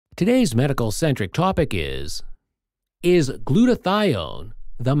Today's medical-centric topic is glutathione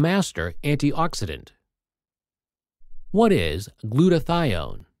the master antioxidant? What is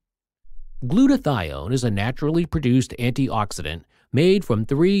glutathione? Glutathione is a naturally produced antioxidant made from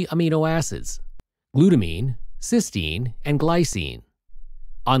 3 amino acids: glutamine, cysteine, and glycine.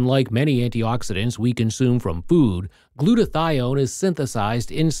 Unlike many antioxidants we consume from food, glutathione is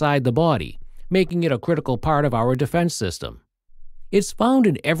synthesized inside the body, making it a critical part of our defense system. It's found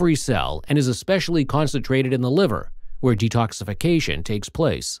in every cell and is especially concentrated in the liver, where detoxification takes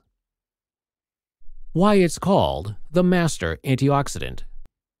place. Why it's called the master antioxidant.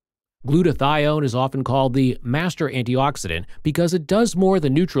 Glutathione is often called the master antioxidant because it does more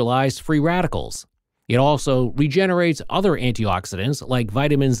than neutralize free radicals. It also regenerates other antioxidants like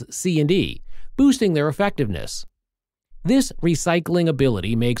vitamins C and E, boosting their effectiveness. This recycling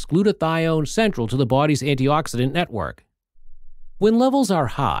ability makes glutathione central to the body's antioxidant network. When levels are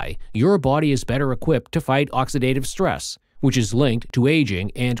high, your body is better equipped to fight oxidative stress, which is linked to aging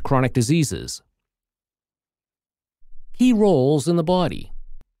and chronic diseases. Key roles in the body.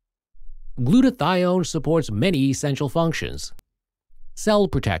 Glutathione supports many essential functions. Cell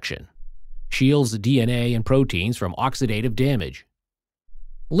protection. Shields DNA and proteins from oxidative damage.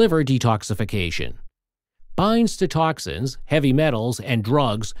 Liver detoxification. Binds to toxins, heavy metals, and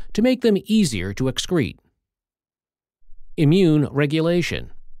drugs to make them easier to excrete. Immune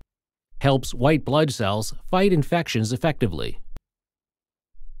regulation. Helps white blood cells fight infections effectively.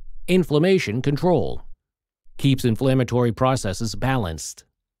 Inflammation control. Keeps inflammatory processes balanced.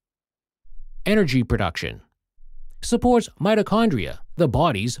 Energy production. Supports mitochondria, the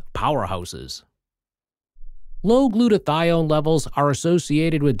body's powerhouses. Low glutathione levels are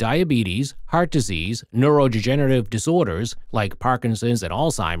associated with diabetes, heart disease, neurodegenerative disorders like Parkinson's and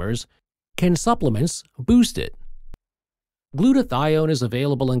Alzheimer's. Can supplements boost it? Glutathione is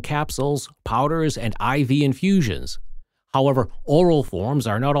available in capsules, powders, and IV infusions. However, oral forms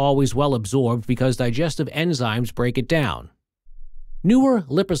are not always well absorbed because digestive enzymes break it down. Newer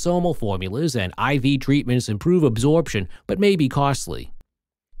liposomal formulas and IV treatments improve absorption but may be costly.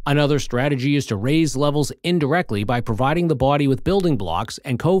 Another strategy is to raise levels indirectly by providing the body with building blocks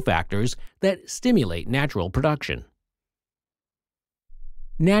and cofactors that stimulate natural production.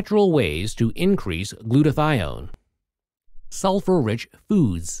 Natural ways to increase glutathione. Sulfur-rich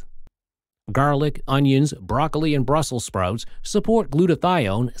foods. Garlic, onions, broccoli, and Brussels sprouts support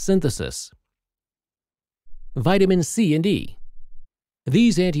glutathione synthesis. Vitamin C and E.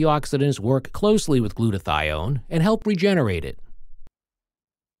 These antioxidants work closely with glutathione and help regenerate it.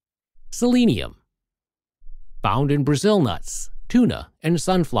 Selenium. Found in Brazil nuts, tuna, and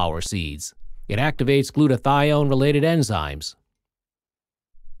sunflower seeds. It activates glutathione-related enzymes.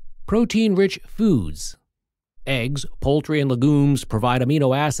 Protein-rich foods. Eggs, poultry, and legumes provide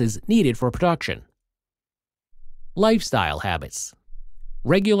amino acids needed for production. Lifestyle habits.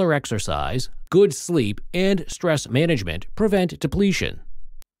 Regular exercise, good sleep, and stress management prevent depletion.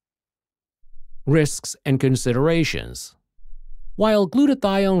 Risks and considerations. While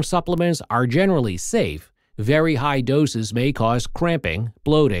glutathione supplements are generally safe, very high doses may cause cramping,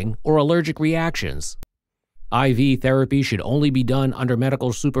 bloating, or allergic reactions. IV therapy should only be done under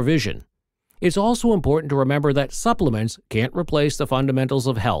medical supervision. It's also important to remember that supplements can't replace the fundamentals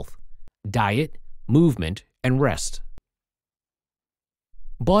of health: diet, movement, and rest.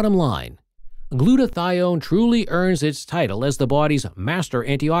 Bottom line, glutathione truly earns its title as the body's master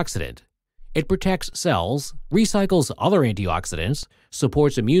antioxidant. It protects cells, recycles other antioxidants,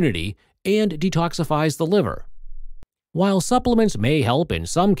 supports immunity, and detoxifies the liver. While supplements may help in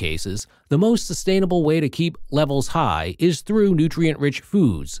some cases, the most sustainable way to keep levels high is through nutrient-rich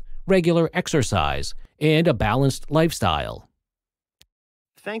foods, regular exercise, and a balanced lifestyle.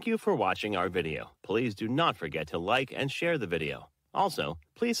 Thank you for watching our video. Please do not forget to like and share the video. Also,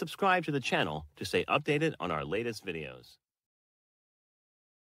 please subscribe to the channel to stay updated on our latest videos.